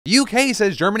The UK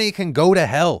says Germany can go to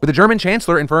hell, with the German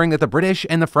Chancellor inferring that the British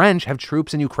and the French have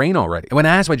troops in Ukraine already. And when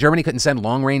asked why Germany couldn't send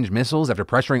long-range missiles after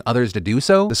pressuring others to do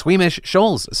so, the squeamish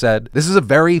Scholz said, "This is a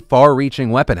very far-reaching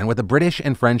weapon, and what the British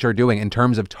and French are doing in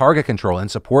terms of target control and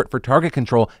support for target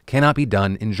control cannot be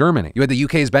done in Germany." You had the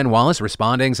UK's Ben Wallace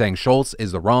responding, saying Scholz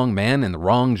is the wrong man in the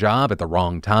wrong job at the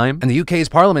wrong time, and the UK's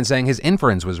parliament saying his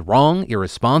inference was wrong,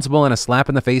 irresponsible, and a slap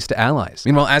in the face to allies.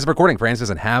 Meanwhile, as of recording, France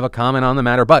doesn't have a comment on the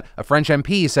matter, but a French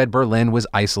MP said Berlin was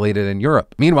isolated in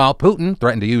Europe. Meanwhile, Putin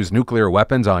threatened to use nuclear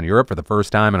weapons on Europe for the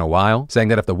first time in a while, saying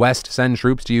that if the West send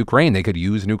troops to Ukraine, they could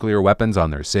use nuclear weapons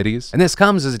on their cities. And this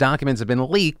comes as documents have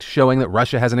been leaked showing that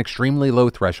Russia has an extremely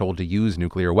low threshold to use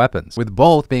nuclear weapons, with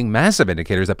both being massive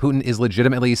indicators that Putin is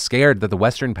legitimately scared that the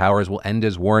Western powers will end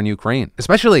his war in Ukraine,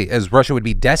 especially as Russia would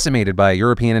be decimated by a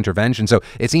European intervention, so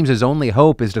it seems his only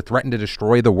hope is to threaten to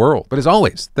destroy the world. But as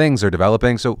always, things are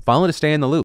developing, so follow to stay in the loop.